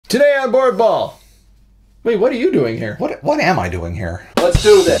Today on Boardball. Wait, what are you doing here? What am I doing here? Let's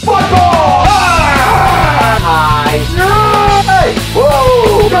do this. Football! Ah! Nice!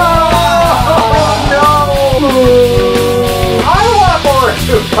 Whoa! No! I want more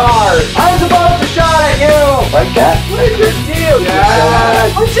cars! I was about to shot at you! Like that? What is your deal?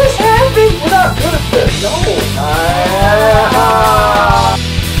 Yeah! What's just happening? We're not good at this. No!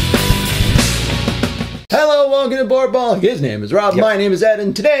 Hello, welcome to Boardball. His name is Rob, My name is Ed,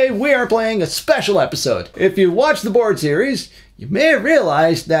 and today we are playing a special episode. If you watched the board series, you may have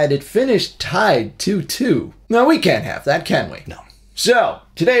realized that it finished tied 2-2. Now, we can't have that, can we? No. So,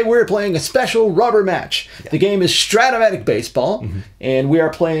 today we're playing a special rubber match. The game is Strat-O-Matic Baseball, and we are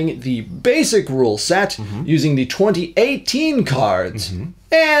playing the basic rule set using the 2018 cards.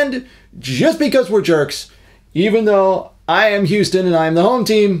 And just because we're jerks, even though I am Houston and I am the home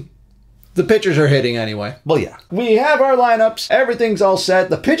team, the pitchers are hitting anyway. Well, yeah. We have our lineups. Everything's all set.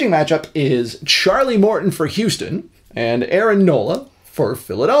 The pitching matchup is Charlie Morton for Houston and Aaron Nola for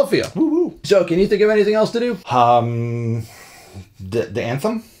Philadelphia. Woo-hoo. So, can you think of anything else to do? The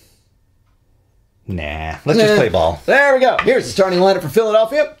anthem? Nah. Let's just play ball. There we go. Here's the starting lineup for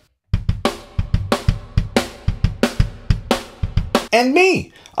Philadelphia. And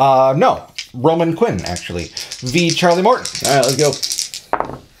me. No. Roman Quinn, actually. V. Charlie Morton. All right, let's go.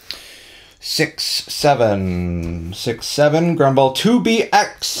 6-7. Ground ball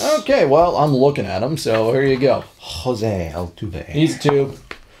 2BX. Okay, well, I'm looking at him, so here you go. Jose Altuve. He's 2.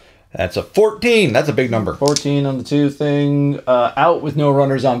 That's a 14. That's a big number. 14 on the 2 thing. Out with no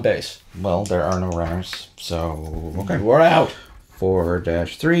runners on base. Well, there are no runners, so okay. We're out.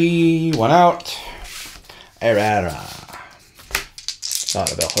 4-3. 1 out. Herrera.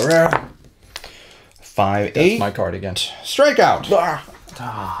 Thought about Herrera. 5-8. That's my card again. Strikeout.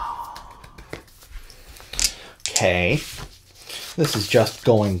 Okay. This is just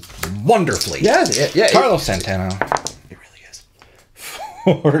going wonderfully. Yeah. Carlos Santana. It really is.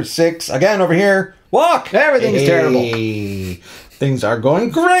 4-6. Again, over here. Walk. Everything's terrible. Things are going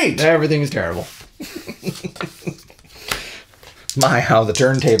great. Everything is terrible. My, how the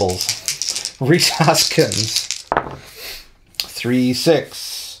turntables. Rhys Hoskins.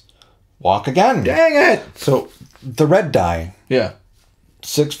 3-6. Walk again. Dang it. So, the red die. Yeah.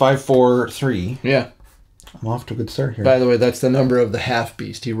 6-5-4-3. Yeah. I'm off to a good start here. By the way, that's the number of the half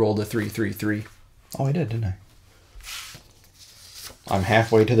beast. He rolled a 3-3-3. Oh, I did, didn't I? I'm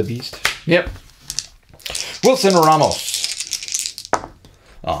halfway to the beast. Yep. Wilson Ramos.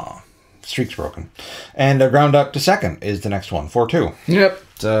 Oh, streak's broken. And a ground up to second is the next one. 4-2. Yep.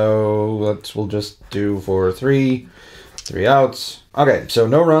 So we'll just do 4-3. 3 outs. Okay, so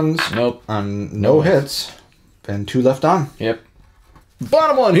no runs. Nope. On no hits. And 2 left on. Yep.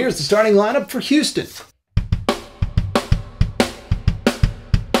 Bottom one, here's the starting lineup for Houston.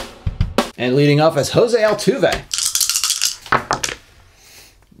 And leading off is Jose Altuve.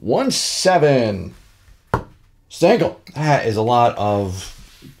 1-7. Stangle. That is a lot of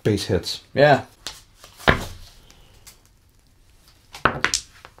base hits. Yeah.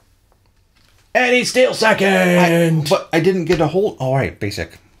 And he steals second. But I didn't get a hold. All right,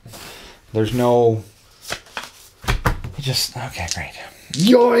 basic. There's no. Okay, great.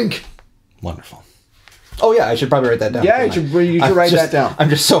 Yoink. Wonderful. Oh yeah, I should probably write that down. Yeah, you should write that down.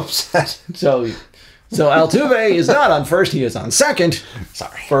 I'm just so upset. So Altuve is not on first, he is on second.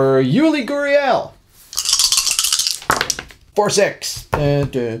 Sorry. For Yuli Gurriel.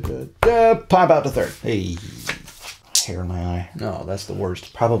 4-6. Pop out to third. Hey, hair in my eye. No, that's the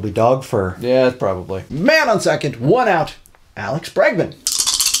worst. Probably dog fur. Yeah, probably. Man on second, 1 out. Alex Bregman.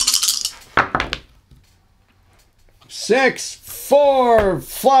 6-4.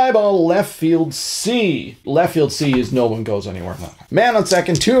 Fly ball left field C. Left field C is no one goes anywhere. Man on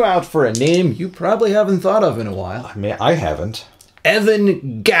second, 2 out for a name you probably haven't thought of in a while. I haven't.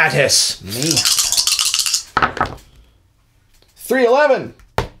 Evan Gattis. Me. 3-11.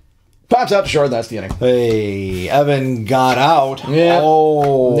 Pops out short, that's the inning. Hey, Evan got out. Yeah.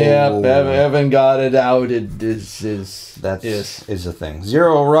 Oh. Yeah, Evan got it out. It is a thing.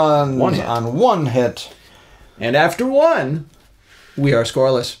 0 runs 1 hit. on 1 hit. And after 1, we are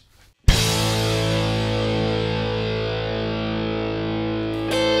scoreless.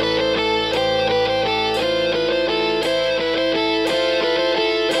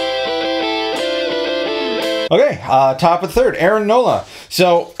 Okay, top of third, Aaron Nola.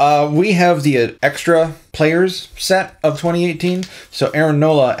 So we have the extra players set of 2018. So Aaron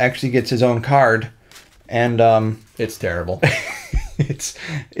Nola actually gets his own card, and It's terrible.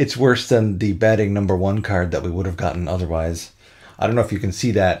 it's worse than the batting #1 card that we would have gotten otherwise. I don't know if you can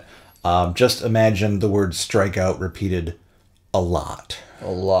see that. Just imagine the word strikeout repeated a lot. A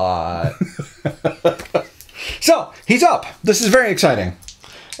lot. So, he's up. This is very exciting.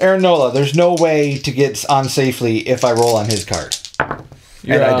 Aaron Nola, there's no way to get on safely if I roll on his card.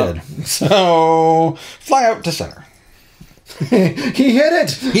 You're and out. I did. So, fly out to center. He hit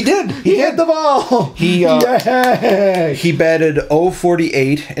it. He did. He hit the ball. Yay! He batted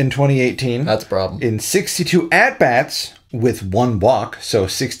 .048 in 2018. That's a problem. In 62 at-bats with 1 walk, so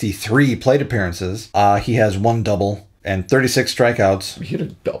 63 plate appearances. He has 1 double and 36 strikeouts. He hit a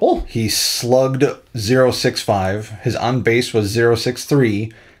double? He slugged .065. His on-base was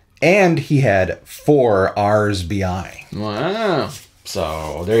 .063. And he had 4 RBI. Wow.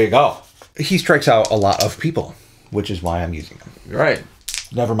 So, there you go. He strikes out a lot of people, which is why I'm using him. Right.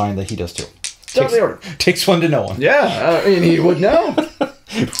 Never mind that he does too. Top of the order. Takes one to know one. Yeah, I mean, he would know.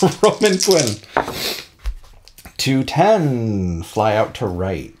 Roman Quinn. 210. Fly out to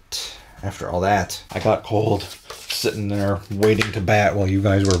right. After all that, I got cold. Sitting there waiting to bat while you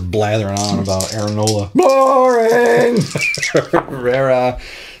guys were blathering on about Aaron Nola. Boring. Herrera.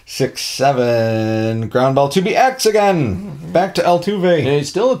 6-7. Ground ball to be X again. Back to Altuve. He's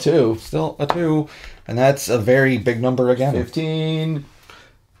still a 2. Still a 2. And that's a very big number again. 15.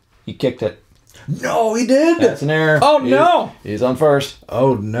 He kicked it. No, he did. That's an error. Oh, no. He's on first.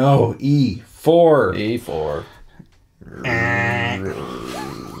 Oh, no. E4. E4.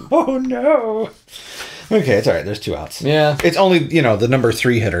 Oh, no. Okay, it's all right. There's 2 outs. Yeah. It's only, the number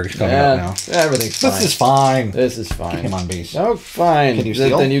 3 hitter coming up now. Everything's fine. This is fine. This is fine. Keep him on base. Oh, fine. Can you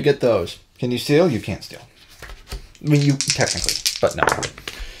steal? Then you get those. Can you steal? You can't steal. I mean, you technically, but no.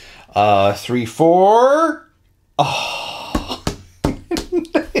 3-4. Oh.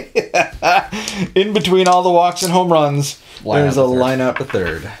 In between all the walks and home runs, there's a lineup at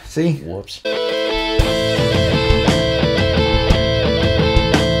third. See? Whoops.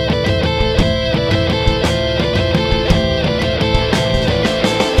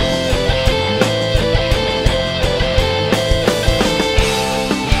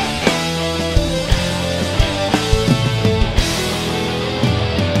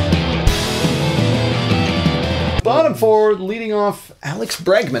 Bottom forward, leading off Alex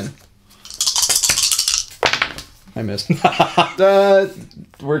Bregman. I missed.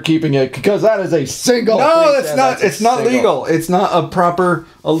 We're keeping it because that is a single. No, that's not. It's not legal. It's not a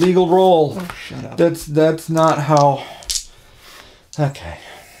legal roll. Oh, shut up. That's not how. Okay.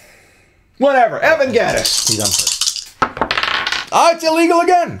 Whatever. Evan Gaddis. He's on first. Ah, it's illegal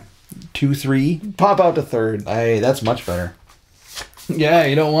again. 2-3. Pop out to third. Hey, that's much better. Yeah,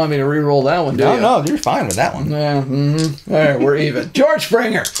 you don't want me to re-roll that one, do you? No, you're fine with that one. Yeah. Mm-hmm. All right, we're even. George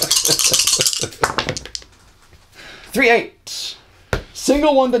Springer. 3-8.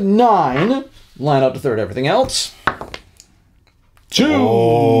 Single 1 to 9. Line out to third. Everything else. 2.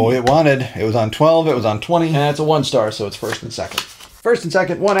 Oh, it wanted. It was on 12. It was on 20. And it's a 1-star, so it's first and second. First and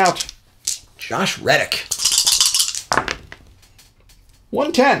second, 1 out. Josh Reddick.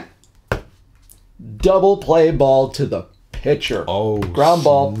 110. Double play ball to the pitcher. Oh, ground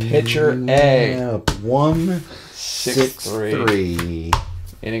ball, pitcher A. 1-6-3.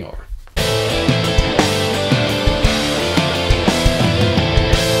 Inning over.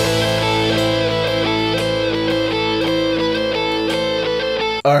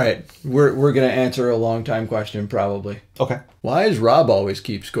 All right, we're gonna answer a long time question probably. Okay. Why does Rob always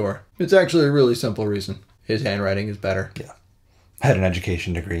keep score? It's actually a really simple reason. His handwriting is better. Yeah. I had an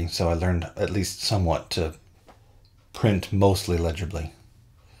education degree, so I learned at least somewhat to print mostly legibly.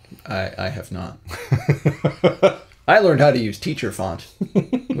 I have not. I learned how to use teacher font,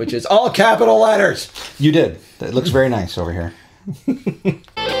 which is all capital letters. You did. It looks very nice over here.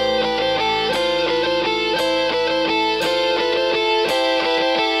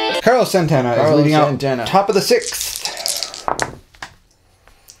 Carlos Santana is leading out top of the 6th.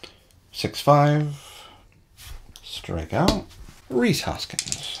 6-5. Strikeout. Reese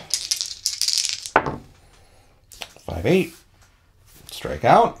Hoskins. 5-8.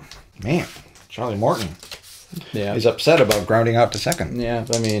 Strikeout. Man, Charlie Morton Yeah. is upset about grounding out to second. Yeah,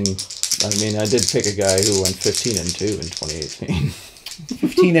 I mean, I did pick a guy who went 15-2 in 2018.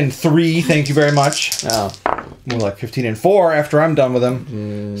 15-3, thank you very much. Oh. More like 15-4 after I'm done with him.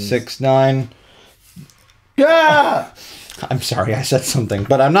 6-9. Yeah! I'm sorry, I said something,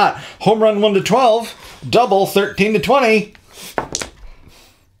 but I'm not. Home run 1 to 12. Double 13 to 20.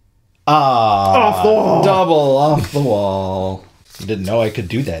 Off the wall. Double off the wall. You didn't know I could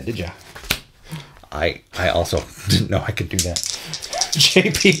do that, did you? I also didn't know I could do that.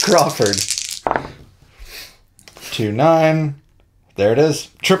 J.P. Crawford. 2-9. There it is.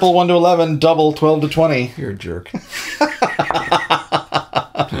 Triple 1 to 11. Double 12 to 20. You're a jerk.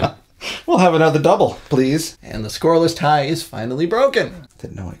 We'll have another double, please. And the scoreless tie is finally broken.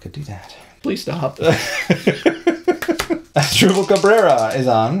 Didn't know I could do that. Please stop. Asdrubal Cabrera is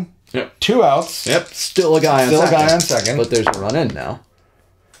on. Yep. 2 outs. Yep. Still a guy on Still second. a guy on second. But there's a run in now.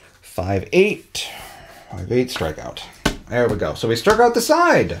 5-8. 5-8 strikeout. There we go. So we struck out the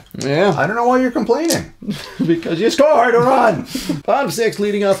side. Yeah. I don't know why you're complaining. Because you scored a run. Bottom 6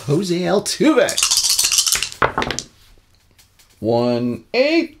 leading up Jose Altuve.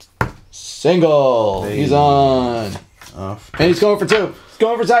 1-8. Single. Hey. He's on. Off. And he's going for 2. He's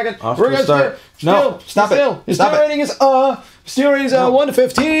going for second. Off We're to a gonna start. No, stop it. His Stop steal it. rating is steal rating is 1 to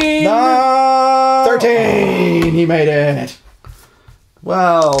 15. No! 13. He made it.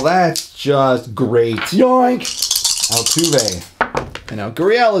 Well, that's just great. Yoink. Altuve. And now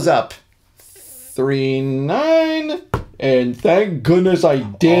Gurriel is up. 3-9. And thank goodness I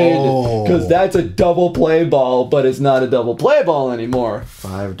did. Oh. Because that's a double play ball, but it's not a double play ball anymore.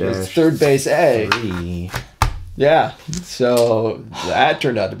 5 It's third base A. 3. Yeah. So that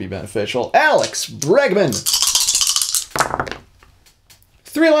turned out to be beneficial. Alex Bregman.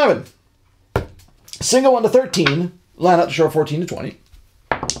 3-11. Single 1 to 13. Line out to short 14 to 20.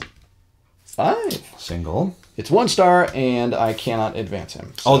 5. Single. It's 1 star, and I cannot advance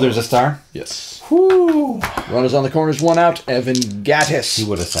him. Oh, there's a star? Yes. Whoo! Runners on the corners, 1 out. Evan Gattis. He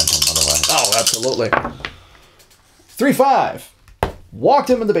would have sent him otherwise. Oh, absolutely. 3-5. Walked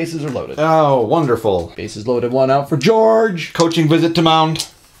him and the bases are loaded. Oh, wonderful. Bases loaded, 1 out for George. Coaching visit to mound.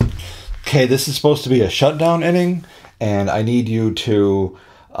 Okay, this is supposed to be a shutdown inning, and I need you to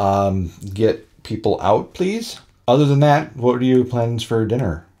get people out, please. Other than that, what are your plans for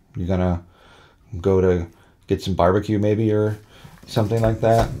dinner? You gonna go to get some barbecue maybe or something like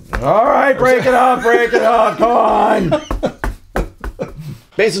that? All right, break it up, come on.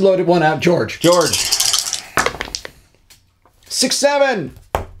 Bases loaded, 1 out, George. George. 6-7.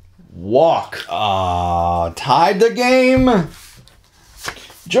 Walk. Tied the game.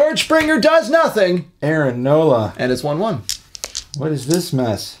 George Springer does nothing. Aaron Nola. And it's 1-1. What is this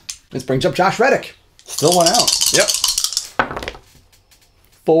mess? This brings up Josh Reddick. Still 1 out. Yep.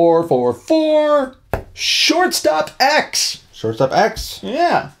 4-4-4. Shortstop X. Shortstop X.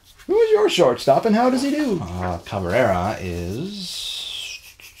 Yeah. Who is your shortstop and how does he do? Cabrera is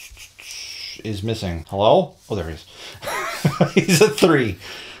missing. Hello? Oh, there he is. He's a 3.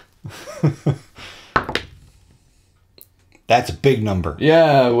 That's a big number.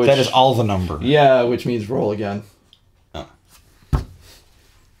 Yeah, which That is all the number. Yeah, which means roll again. Oh.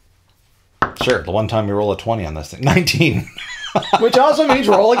 Sure, the one time you roll a 20 on this thing. 19. Which also means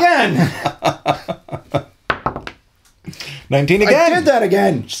roll again. 19 again. I did that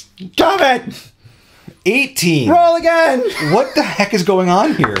again. Stop it. 18. Roll again. What the heck is going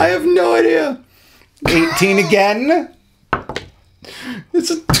on here? I have no idea. 18 again.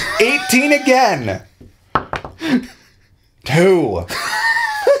 It's 18 again. 2.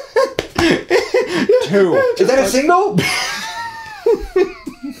 2. Is that a single?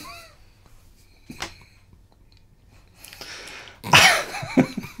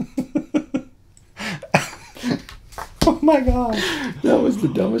 Oh my god. That was the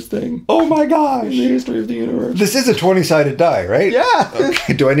dumbest thing Oh my in gosh. the history of the universe. This is a 20-sided die, right? Yeah.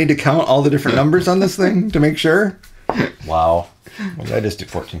 Okay, do I need to count all the different numbers on this thing to make sure? Wow. What did I just do?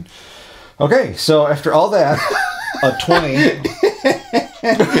 14. Okay, so after all that, a 20.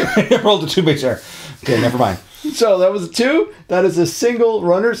 I rolled a 2-base error. Okay, never mind. So that was a 2. That is a single.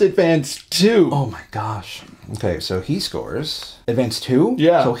 Runners advance 2. Oh my gosh. Okay, so he scores. Advance 2?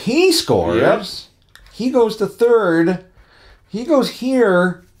 Yeah. So he scores. Yep. He goes to third. He goes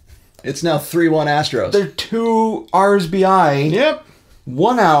here. It's now 3-1 Astros. They're 2 RSBI. Yep.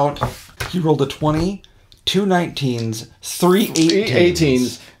 1 out. He rolled a 20, 2 19s, 3 18s.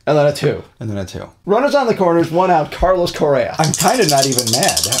 18s, and then a 2. And then a 2. Runners on the corners, 1 out, Carlos Correa. I'm kind of not even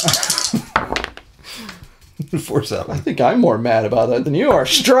mad. 4-7. I think I'm more mad about that than you are.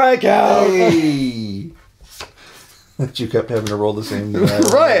 Strikeout! Hey! That you kept having to roll the same.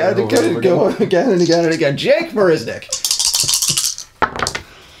 Right, I had to get it going again and again and again. Jake Marisnik.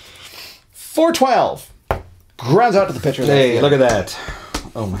 4-12. Grounds out to the pitcher. Hey, look at that.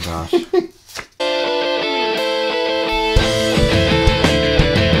 Oh my gosh.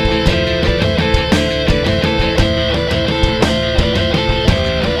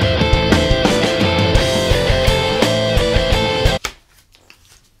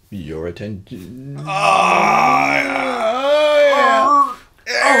 Your attention.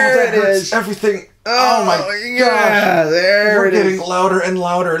 There it is. Everything. Oh my gosh. Yeah, there We're it getting is. louder and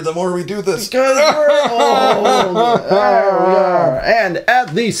louder the more we do this. Because we're old. There we are. And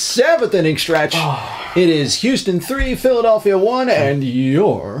at the 7th inning stretch, it is Houston 3, Philadelphia 1, and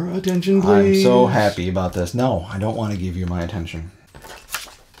your attention, I'm please. so happy about this. No, I don't want to give you my attention.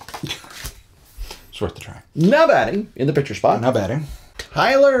 worth the try. Now batting in the pitcher spot. Now batting.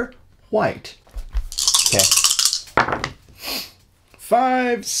 Tyler White. Okay.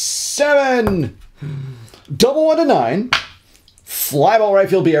 5-7. Double 1 to 9. Fly ball right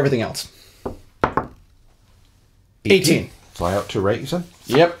field, be everything else. 18. Fly out to right, you said?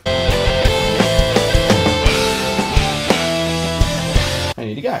 Yep. I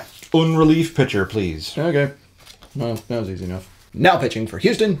need a guy. Unrelief pitcher, please. Okay. Well, that was easy enough. Now pitching for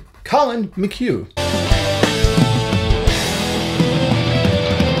Houston, Colin McHugh.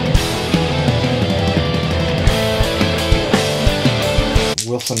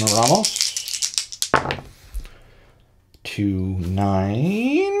 Wilson Ramos.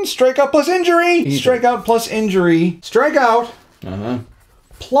 2-9. Strikeout plus injury. Easy. Strikeout plus injury. Strikeout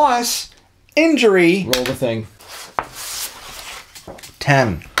plus injury. Roll the thing.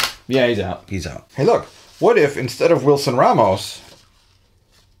 10. Yeah, he's out. He's out. Hey, look. What if instead of Wilson Ramos,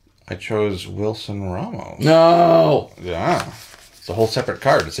 I chose Wilson Ramos? No. Yeah. It's a whole separate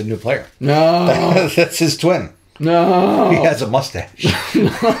card. It's a new player. No. That's his twin. No. He has a mustache.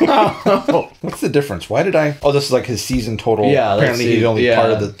 What's the difference? Why did I... Oh, this is like his season total. Yeah, apparently he's only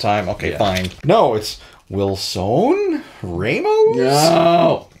part of the time. Okay, Yeah. fine. No, it's Wilson Ramos?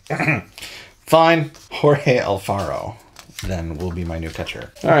 No. Fine. Jorge Alfaro then will be my new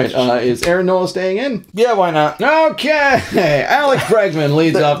catcher. All right. Is Aaron Nola staying in? Yeah, why not? Okay. Alex Bregman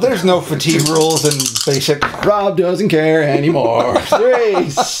leads up. There's no fatigue rules in basic. Rob doesn't care anymore.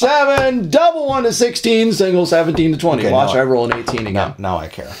 3-7. Double 1 to 16. Single 17 to 20. Okay, Watch, now I roll an 18 again. Now I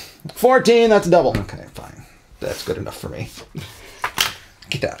care. 14. That's a double. Okay, fine. That's good enough for me.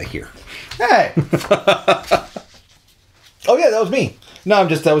 Get out of here. Hey. Oh yeah, that was me. No,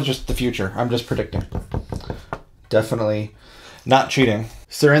 that was just the future. I'm just predicting. Definitely not cheating.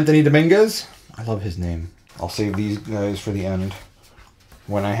 Sir Anthony Dominguez. I love his name. I'll save these guys for the end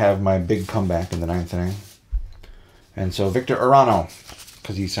when I have my big comeback in the 9th inning. And so Victor Arano,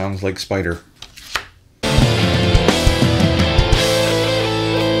 because he sounds like Spider.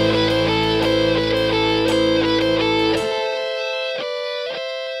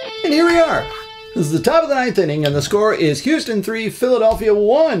 And here we are. This is the top of the 9th inning, and the score is Houston 3, Philadelphia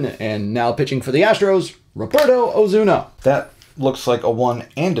 1. And now pitching for the Astros, Roberto Ozuna. That looks like a 1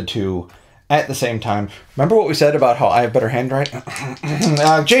 and a 2 at the same time. Remember what we said about how I have better handwriting?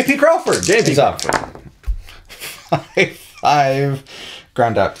 J.P. Crawford. J.P. Crawford. 5-5.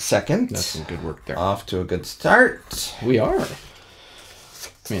 Ground out to second. That's some good work there. Off to a good start. We are. I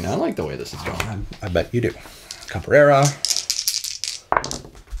mean, I like the way this is going. I bet you do. Cabrera.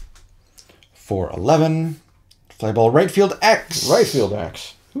 4-11. Fly ball right field X. Right field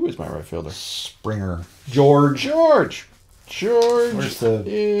X. Who is my right fielder? Springer. George. George Where's the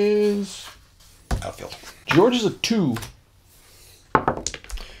is... outfield? George is a 2.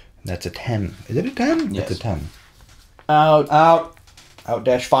 That's a 10. Is it a 10? Yes. It's a 10. Out. Out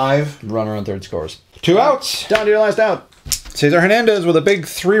dash 5. Runner on third scores. 2 outs. Down to your last out. Cesar Hernandez with a big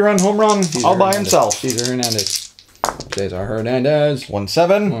 3-run home run all by himself. Cesar Hernandez.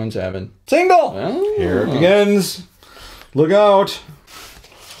 1-7. 1-7. Single. Oh. Here it begins. Look out.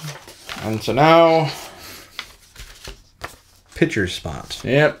 And so now, pitcher spot.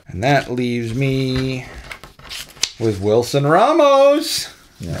 Yep. And that leaves me with Wilson Ramos.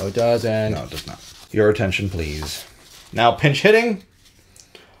 No, it doesn't. No, it does not. Your attention, please. Now pinch hitting,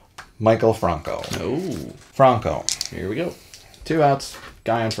 Michael Franco. Oh. Franco. Here we go. 2 outs.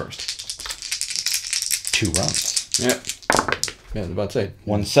 Guy on first. 2 runs. Yep. Yeah, I was about to say.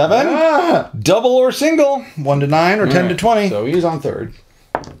 1-7. Ah! Double or single. 1-9 or 10-20. So he's on third.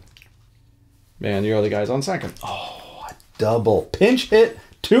 And the other guy's on second. Oh, a double. Pinch hit,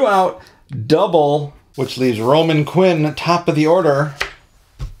 2 out, double, which leaves Roman Quinn top of the order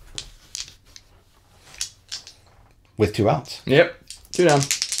with 2 outs. Yep. 2 down.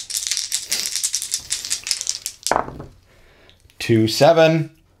 2-7.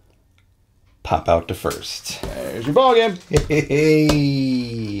 Pop out to first. There's your ball game.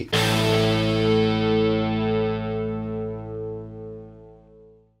 Hey.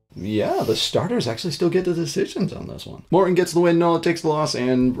 Yeah, the starters actually still get the decisions on this one. Morton gets the win, Nola takes the loss,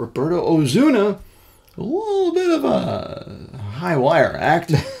 and Roberto Ozuna, a little bit of a high wire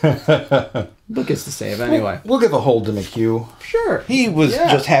act. But gets the save anyway. We'll give a hold to McHugh. Sure. He was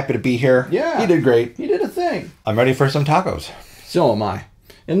just happy to be here. Yeah. He did great. He did a thing. I'm ready for some tacos. So am I.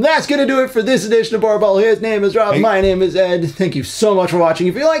 And that's going to do it for this edition of Boardball. His name is Rob. Hey. My name is Ed. Thank you so much for watching.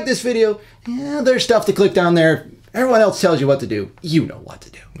 If you like this video, there's stuff to click down there. Everyone else tells you what to do. You know what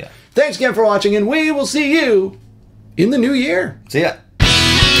to do. Yeah. Thanks again for watching, and we will see you in the new year. See ya.